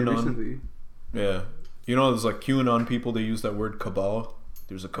movies QAnon. Recently. Yeah, there's like QAnon people. They use that word cabal.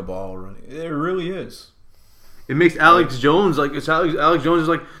 There's a cabal running. It really is. It makes Alex Jones like Alex Jones is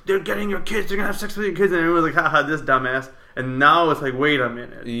like, they're getting your kids. They're gonna have sex with your kids, and everyone's like, haha, this dumbass. And now it's like, wait a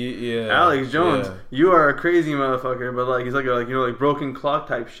minute. Yeah. Alex Jones, you are a crazy motherfucker. But like he's like broken clock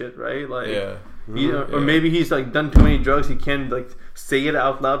type shit, right? Like. Yeah. Or maybe he's like done too many drugs. He can't like say it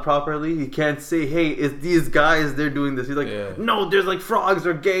out loud properly. He can't say, "Hey, it's these guys. They're doing this." He's like, "No, there's like frogs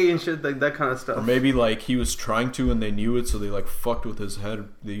are gay and shit, like that kind of stuff." Or maybe like he was trying to and they knew it, so they like fucked with his head.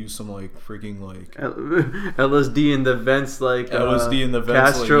 They used some like freaking like LSD in the vents, like LSD in the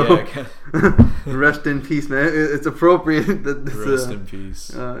vents. Castro. Like, Rest in peace, man. It's appropriate that this. Rest in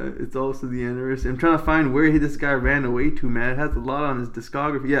peace. It's also the anniversary. I'm trying to find where this guy ran away to, man. It has a lot on his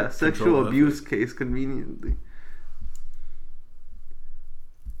discography. Yeah, sexual abuse case, conveniently.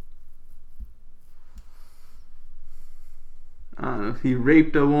 He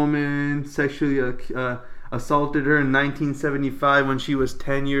raped a woman, sexually assaulted her in 1975 when she was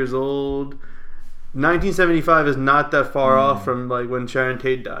 10 years old. 1975 is not that far off from like when Sharon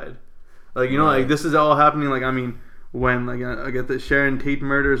Tate died. Like, you know, like this is all happening. Like, I mean, when like I get the Sharon Tate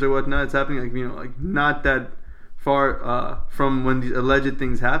murders or whatnot, it's happening like, you know, like not that far from when these alleged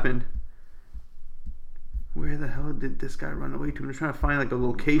things happened. Where the hell did this guy run away to? I'm just trying to find like a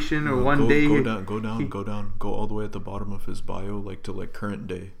location or one day. Go down. Go all the way at the bottom of his bio, like to like current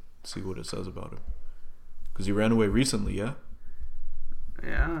day. See what it says about him. Because he ran away recently, yeah.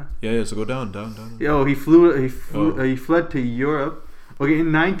 Yeah. So go down. Yo, he fled to Europe. Okay,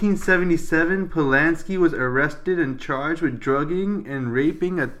 in 1977, Polanski was arrested and charged with drugging and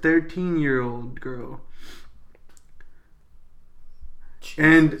raping a 13-year-old girl. Jesus.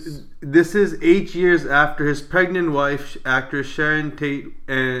 And this is 8 years after his pregnant wife, actress Sharon Tate,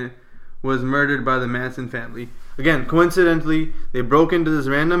 was murdered by the Manson family. Again, coincidentally, they broke into this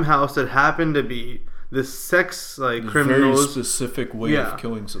random house that happened to be this sex like criminals. Very specific way of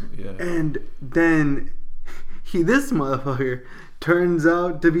killing somebody. Yeah. And then this motherfucker turns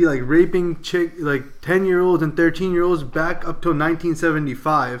out to be like raping 10-year-olds and 13-year-olds back up till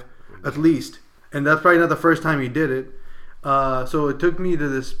 1975 at least. And that's probably not the first time he did it. So it took me to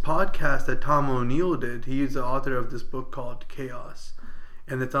this podcast that Tom O'Neill did. He's the author of this book called Chaos,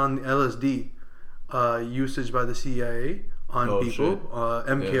 and it's on LSD usage by the CIA on people.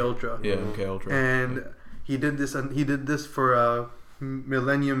 MK Ultra. Yeah, MK Ultra. And he did this for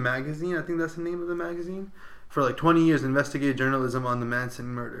Millennium Magazine. I think that's the name of the magazine. For like 20 years, investigative journalism on the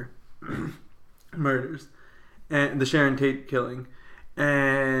Manson murders, and the Sharon Tate killing,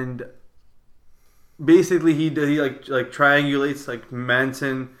 and basically he like triangulates like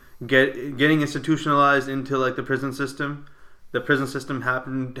Manson getting institutionalized into like the prison system. The prison system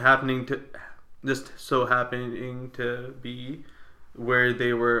happening to be where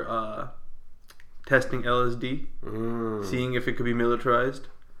they were testing LSD, seeing if it could be militarized,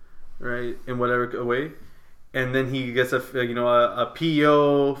 right, in whatever way. And then he gets a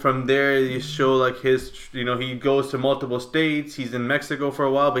PO from there. You show like his, he goes to multiple states. He's in Mexico for a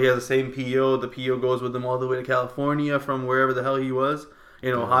while, but he has the same PO. The PO goes with him all the way to California from wherever the hell he was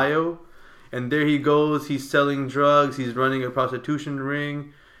in Ohio. And there he goes. He's selling drugs. He's running a prostitution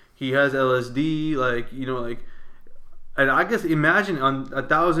ring. He has LSD, and I guess imagine on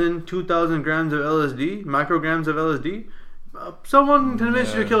 1,000, 2,000 grams of LSD, micrograms of LSD. Someone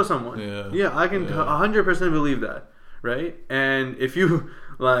convinced you to kill someone. Yeah, I can 100% believe that, right? And if you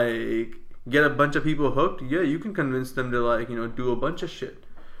get a bunch of people hooked, yeah, you can convince them to do a bunch of shit.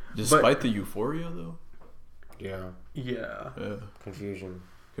 Despite the euphoria, though. Yeah. Confusion.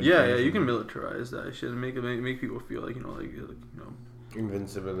 Yeah, you can militarize that shit and make people feel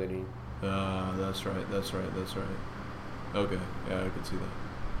invincibility. That's right. Okay, yeah, I can see that.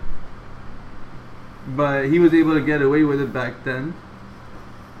 But he was able to get away with it back then,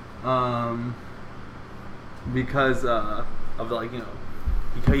 because of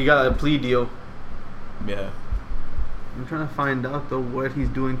he got a plea deal. Yeah. I'm trying to find out though what he's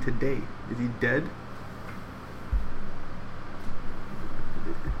doing today. Is he dead?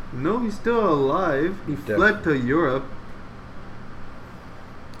 No, he's still alive. He fled to Europe.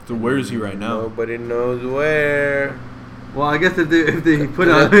 So where is he right now? Nobody knows where. Well, I guess if they put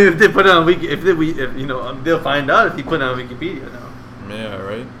on they'll find out if he put it on Wikipedia now. Yeah,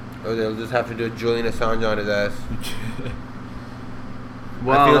 right. Or they'll just have to do a Julian Assange on his ass.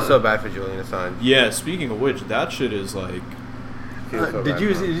 Wow. I feel so bad for Julian Assange. Yeah, speaking of which, that shit is like. Did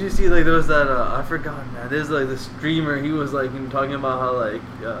you see there was that I forgot, man. There's the streamer. He was talking about how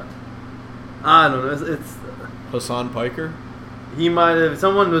I don't know. It's Hassan Piker. He might have.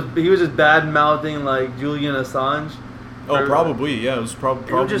 He was just bad mouthing Julian Assange. Oh, probably. Yeah, it was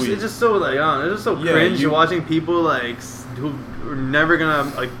probably. It's just so it's just so cringe watching people who are never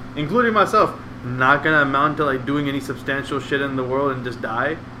gonna including myself, not gonna amount to doing any substantial shit in the world and just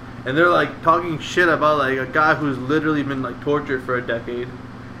die, and they're talking shit about a guy who's literally been tortured for a decade,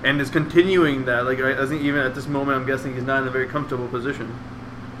 and is continuing that. I think even at this moment, I'm guessing he's not in a very comfortable position,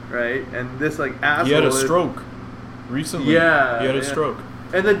 right? And this asshole. He had a stroke. recently. Yeah, he had a stroke.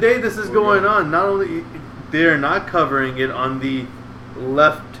 And the day this is going on, not only they're not covering it on the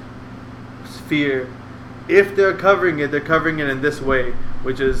left sphere. If they're covering it, they're covering it in this way,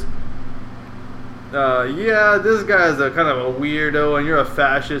 which is, this guy is a kind of a weirdo, and you're a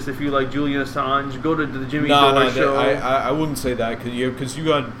fascist if you like Julian Assange. Go to the Jimmy Dore show. I wouldn't say that because you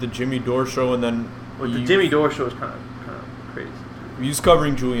got the Jimmy Dore show, and then the Jimmy Dore show is kind of crazy. He's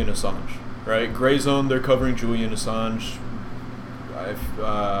covering Julian Assange, right? Gray Zone, they're covering Julian Assange.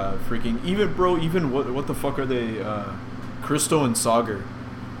 Even what the fuck are they? Christo and Sagar.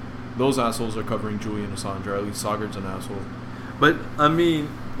 Those assholes are covering Julian Assange, or at least Sagar's an asshole. But I mean,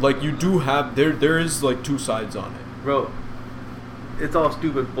 like, you do have there is like two sides on it, bro. It's all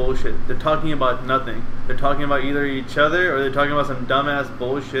stupid bullshit. They're talking about nothing. They're talking about either each other or they're talking about some dumbass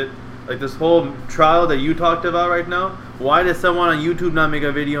bullshit. Like this whole trial that you talked about right now. Why does someone on YouTube not make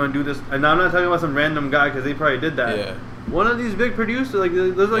a video and do this? And I'm not talking about some random guy because they probably did that. Yeah. One of these big producers, like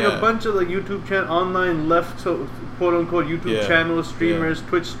there's like a bunch of like YouTube online left, so quote unquote YouTube channels, streamers,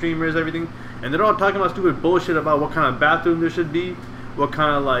 Twitch streamers, everything, and they're all talking about stupid bullshit about what kind of bathroom there should be, what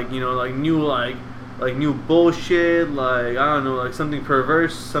kind of like new bullshit, like I don't know, like something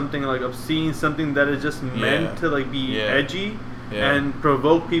perverse, something like obscene, something that is just meant to like be edgy and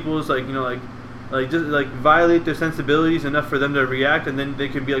provoke people's like just like violate their sensibilities enough for them to react, and then they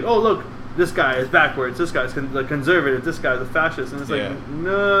can be like, oh look, this guy is backwards, this guy's like conservative, this guy's a fascist, and it's like,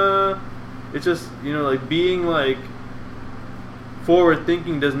 nah, it's just, like being like forward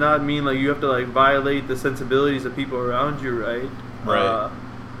thinking does not mean like you have to like violate the sensibilities of people around you, right? Right.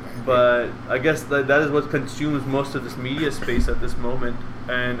 But I guess that is what consumes most of this media space at this moment,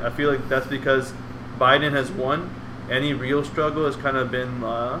 and I feel like that's because Biden has won. Any real struggle has kind of been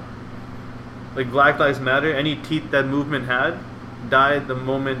like Black Lives Matter. Any teeth that movement had died the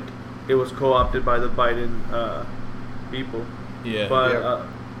moment it was co-opted by the Biden people. Yeah. But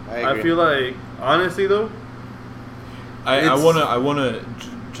I feel like, honestly though, I wanna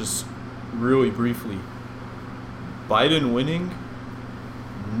just really briefly, Biden winning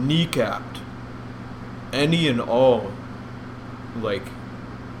kneecapped any and all like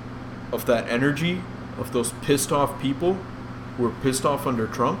of that energy of those pissed off people who were pissed off under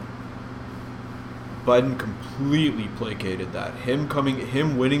Trump. Biden completely placated that.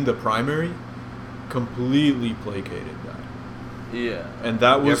 Him winning the primary completely placated that. Yeah. And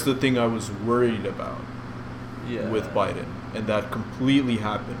that was the thing I was worried about with Biden. And that completely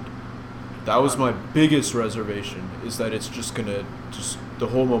happened. That was my biggest reservation, is that it's just gonna the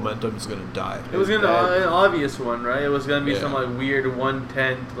whole momentum is gonna die. It was gonna an obvious one, right? It was gonna be some like weird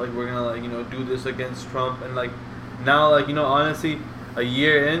 1/10, like we're gonna like do this against Trump, and like now like honestly, a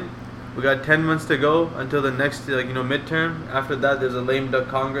year in, we got 10 months to go until the next midterm. After that, there's a lame duck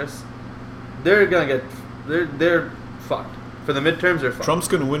Congress. They're gonna get they're fucked for the midterms. They're fucked. Trump's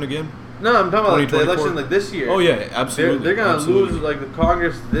gonna win again. No, I'm talking about like, the election like this year. Oh yeah, absolutely. They're gonna lose like the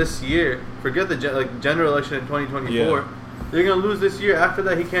Congress this year. Forget the general election in 2024. Yeah. They're gonna lose this year. After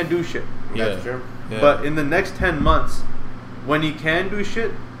that, he can't do shit. That's true. Yeah. But in the next 10 months, when he can do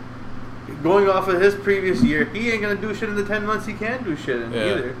shit, going off of his previous year, he ain't gonna do shit in the 10 months he can do shit in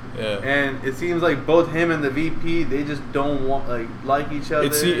either. Yeah. And it seems like both him and the VP, they just don't want like each other.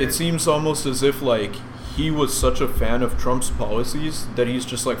 It seems almost as if like he was such a fan of Trump's policies that he's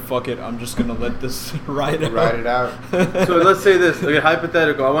just like, fuck it, I'm just gonna let this ride it out. So let's say this, okay,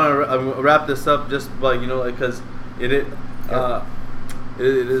 hypothetical. I want to wrap this up, just like because it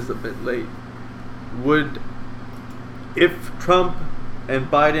is a bit late. If Trump and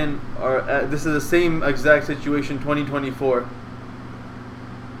Biden are this is the same exact situation 2024,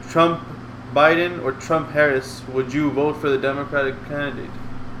 Trump Biden or Trump Harris, would you vote for the Democratic candidate?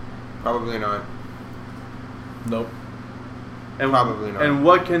 Probably not. Nope. And probably not. And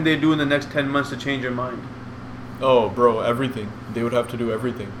what can they do in the next 10 months to change your mind? Oh, bro, everything. They would have to do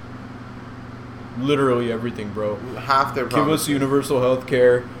everything. Literally everything, bro. Half their promises. Give us universal health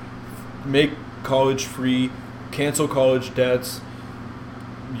care, make college free, cancel college debts,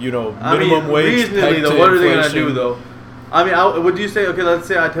 minimum wage. Reasonably, though, what are they going to do, though? I mean, would you say, okay, let's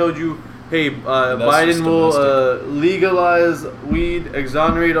say I told you, hey, Biden will legalize weed,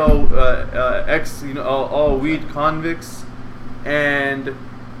 exonerate all all weed convicts, and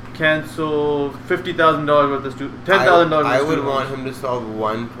cancel $50,000 worth of $10,000 worth of student I would want him to solve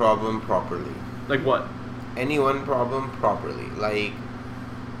one problem properly. Like what? Any one problem properly. Like,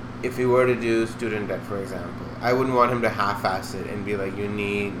 if he were to do student debt, for example, I wouldn't want him to half-ass it and be like, you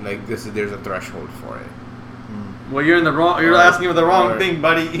need, like, there's a threshold for it. Well, you're in the wrong. You're asking for the wrong thing,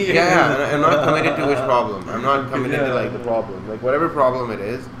 buddy. I'm not committed to which problem. I'm not committed to like the problem. Like whatever problem it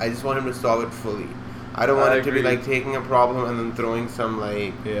is, I just want him to solve it fully. I don't want I it to be agree. like taking a problem and then throwing some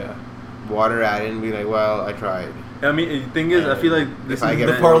like Yeah. water at it and be like, well, I tried. I mean, the thing is, I feel like If this I is get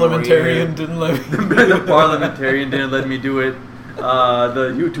The four more parliamentarian years- didn't let me. the parliamentarian didn't let me do it.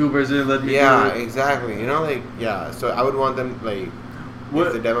 The YouTubers didn't let me Yeah, do it. exactly. You know, like, yeah. So I would want them, like, What-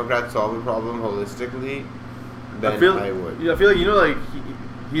 if the Democrats solve a problem holistically, then I would. Yeah, I feel like, you know, like,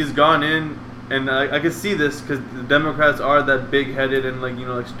 he's gone in, and I can see this because the Democrats are that big-headed and, like, you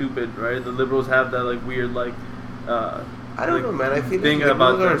know, like, stupid, right? The liberals have that, like, weird, like, I don't like, know, man. I feel thing like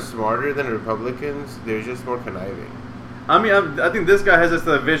liberals about are them. smarter than Republicans. They're just more conniving. I mean, I think this guy has this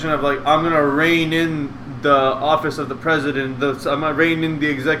vision of, like, I'm going to rein in the office of the president. I'm going to rein in the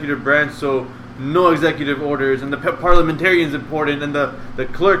executive branch, so no executive orders, and the parliamentarian is important, and the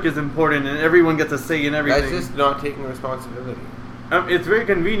clerk is important, and everyone gets a say in everything. That's just not taking responsibility. It's very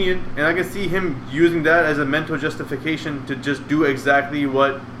convenient, and I can see him using that as a mental justification to just do exactly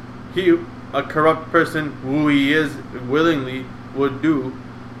what a corrupt person, who he is willingly, would do,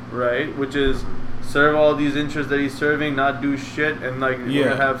 right? Which is serve all these interests that he's serving, not do shit, and like we're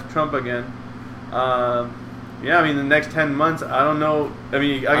gonna have Trump again. Yeah, I mean the next 10 months, I don't know. I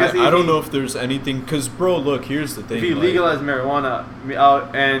mean, I guess I don't know if there's anything, because bro, look, here's the thing. if he like, legalized marijuana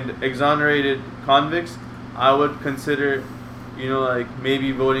out and exonerated convicts, I would consider, you know, like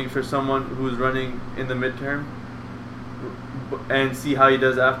maybe voting for someone who's running in the midterm and see how he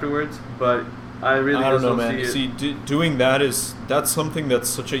does afterwards. But I really I don't just know, don't man. see it. See, doing that's something that's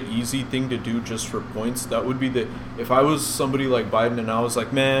such an easy thing to do just for points. That would be if I was somebody like Biden and I was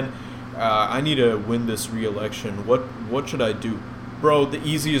like, man, I need to win this re-election. What should I do, bro? The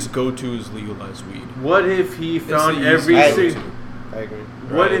easiest go-to is legalize weed. What if he found the every easiest single? I agree.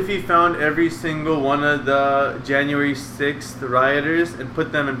 What Right. if he found every single one of the January 6th rioters and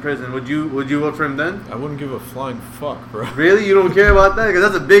put them in prison? Would you vote for him then? I wouldn't give a flying fuck, bro. Really? You don't care about that? Because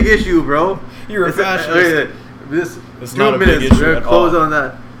that's a big issue, bro. You're a It's fascist. okay, this It's 2 not a big minutes. issue We're gonna at close all. on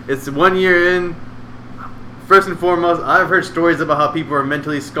that. It's 1 year in. First and foremost, I've heard stories about how people are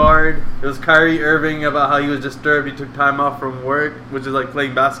mentally scarred. It was Kyrie Irving about how he was disturbed. He took time off from work, which is like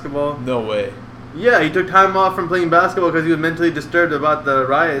playing basketball. No way. Yeah, he took time off from playing basketball because he was mentally disturbed about the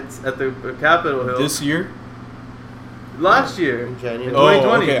riots at the Capitol Hill. This year? Last year. In January. In Oh,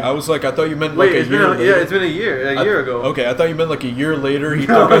 2020. okay. I was like, I thought you meant Wait, like a it's year been later. yeah, it's been a year ago. Okay, I thought you meant like a year later. He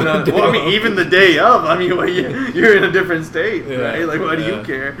No, took no. a day Well, I mean, off. even the day of. I mean, well, you're in a different state, Yeah, right? Like, what do you yeah,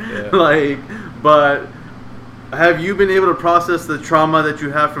 care? yeah. Like, but have you been able to process the trauma that you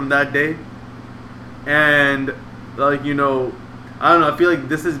have from that day? And, like, you know, I don't know. I feel like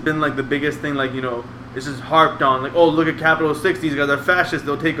this has been like the biggest thing. Like, you know, it's just harped on. Like, oh, look at Capitol 6. These guys are fascists.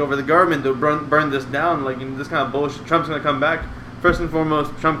 They'll take over the government. They'll burn this down. Like, you know, this kind of bullshit. Trump's gonna come back. First and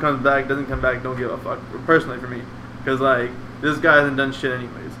foremost, Trump comes back. Doesn't come back. Don't give a fuck. Personally, for me, because like this guy hasn't done shit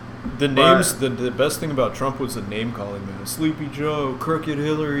anyways. The But- names, the best thing about Trump was the name calling, man. Sleepy Joe, Crooked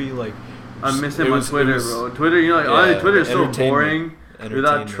Hillary, like. I miss him it on was- it Twitter, was- bro. Twitter, you know, like, yeah, honestly, Twitter is so entertainment. boring without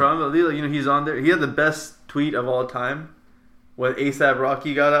Entertainment. Trump. At least, like, you know, he's on there. He had the best tweet of all time when ASAP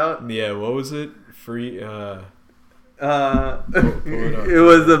Rocky got out. Yeah, what was it? Free. It it up.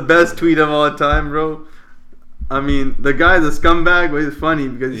 was the best tweet of all time, bro. I mean, the guy's a scumbag, but he's funny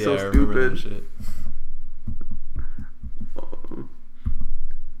because he's yeah, I so remember that stupid. shit.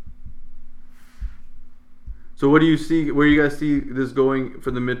 So what do you see? Where do you guys see this going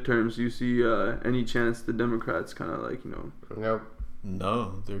for the midterms? Do you see any chance the Democrats kind of like, you know, Nope.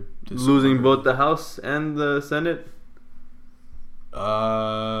 No, they're losing both the House and the Senate?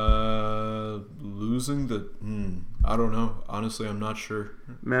 Losing the. I don't know. Honestly, I'm not sure.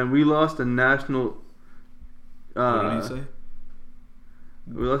 Man, we lost a national. What did he say?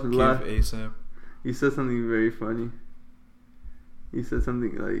 We lost a Give lot. ASAP. He said something very funny. He said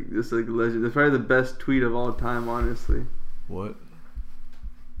something like this, like legend. It's probably the best tweet of all time, honestly. What?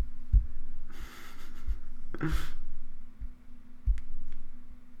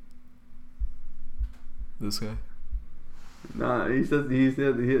 This guy? Nah, he said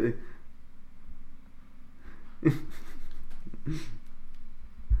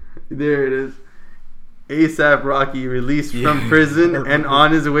there it is. ASAP Rocky released from prison and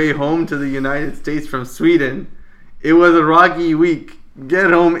on his way home to the United States from Sweden. It was a rocky week.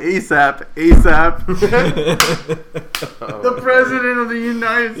 Get home ASAP. ASAP. The president of the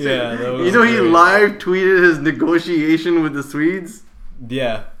United States. Yeah, that was you know, he great. live tweeted his negotiation with the Swedes.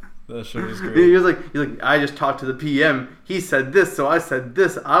 Yeah, that shit was He great. was like, I just talked to the PM. He said this, so I said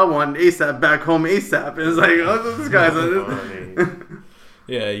this. I want ASAP back home ASAP. And it's like, oh, this guy's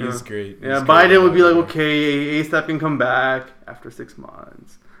Yeah, he's great. Yeah, He's Biden great. would be like, okay, ASAP can come back after 6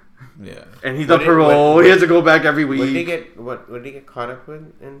 months. Yeah. And he's on parole. He has to go back every week. What did he get caught up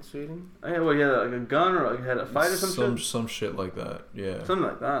with in Sweden? Yeah, well, he had like a gun or like had a fight or some shit. Some shit like that. Yeah. Something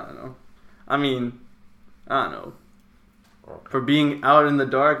like that. I don't know. I mean, I don't know. For being out in the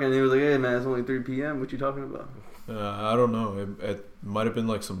dark, and he was like, "Hey man, it's only 3 p.m. What you talking about?" I don't know. It might have been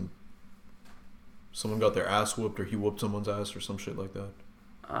like someone got their ass whooped, or he whooped someone's ass, or some shit like that.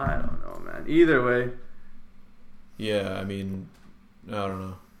 I don't know, man. Either way. Yeah, I mean, I don't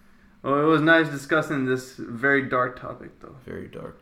know. Well, it was nice discussing this very dark topic, though. Very dark.